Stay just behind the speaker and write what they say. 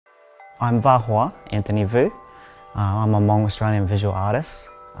I'm Vanghoua Anthony Vue. I'm a Hmong Australian visual artist.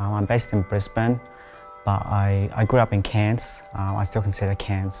 I'm based in Brisbane, but I grew up in Cairns. I still consider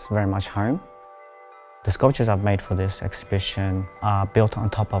Cairns very much home. The sculptures I've made for this exhibition are built on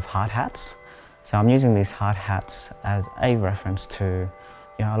top of hard hats. So I'm using these hard hats as a reference to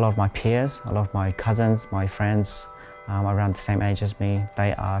a lot of my peers, a lot of my cousins, my friends around the same age as me.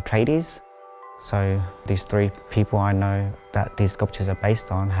 They are tradies. So these three people I know that these sculptures are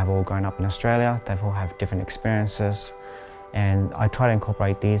based on have all grown up in Australia. They've all have different experiences. And I try to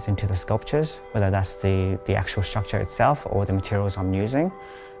incorporate these into the sculptures, whether that's the actual structure itself or the materials I'm using.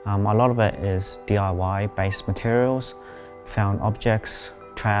 A lot of it is DIY-based materials, found objects,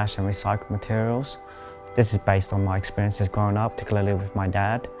 trash and recycled materials. This is based on my experiences growing up, particularly with my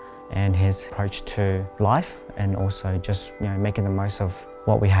dad and his approach to life, and also just making the most of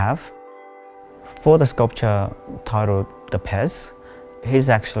what we have. For the sculpture titled The Pez, he's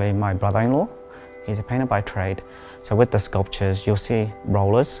actually my brother-in-law. He's a painter by trade. So with the sculptures, you'll see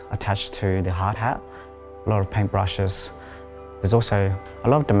rollers attached to the hard hat, a lot of paint brushes. There's also a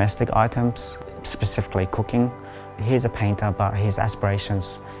lot of domestic items, specifically cooking. He's a painter, but his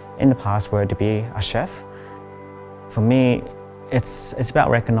aspirations in the past were to be a chef. For me, it's about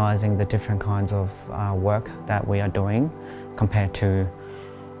recognizing the different kinds of work that we are doing compared to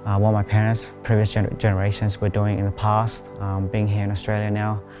what my parents, previous generations were doing in the past. Being here in Australia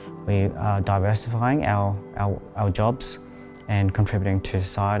now, we are diversifying our jobs and contributing to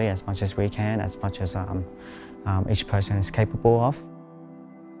society as much as we can, as much as each person is capable of.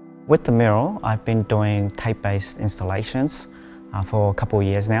 With the mural, I've been doing tape-based installations for a couple of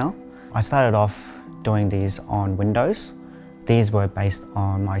years now. I started off doing these on windows. These were based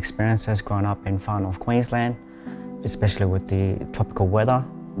on my experiences growing up in far north Queensland, especially with the tropical weather.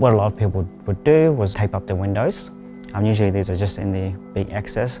 What a lot of people would do was tape up their windows. Usually these are just in the big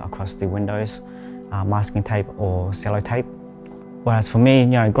X's across the windows, masking tape or sellotape. Whereas for me,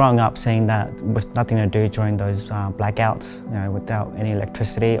 growing up, seeing that with nothing to do during those blackouts, without any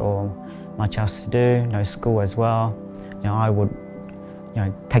electricity or much else to do, no school as well, I would,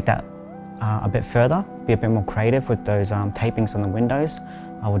 take that a bit further, be a bit more creative with those tapings on the windows.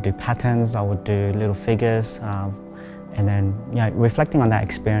 I would do patterns, I would do little figures, and then, reflecting on that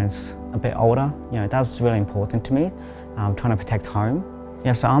experience a bit older, that was really important to me, trying to protect home.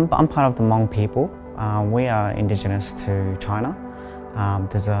 So I'm part of the Hmong people. We are indigenous to China.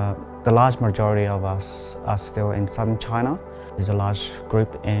 The large majority of us are still in southern China. There's a large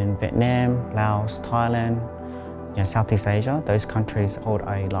group in Vietnam, Laos, Thailand, Southeast Asia. Those countries hold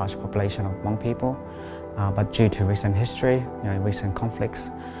a large population of Hmong people. But due to recent history, recent conflicts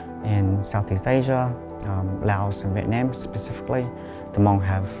in Southeast Asia, Laos and Vietnam specifically, the Hmong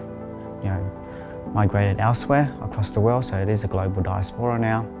have migrated elsewhere across the world, so it is a global diaspora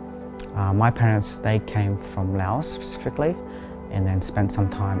now. My parents, they came from Laos specifically, and then spent some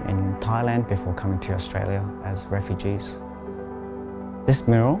time in Thailand before coming to Australia as refugees. This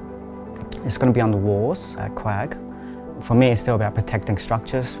mural is going to be on the walls at QAG. For me, it's still about protecting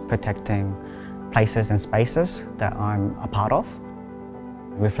structures, protecting places and spaces that I'm a part of.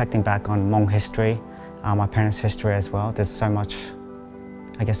 Reflecting back on Hmong history, my parents' history as well, there's so much,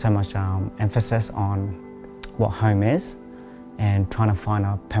 emphasis on what home is, and trying to find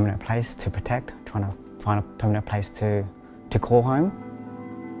a permanent place to protect, trying to find a permanent place to call home.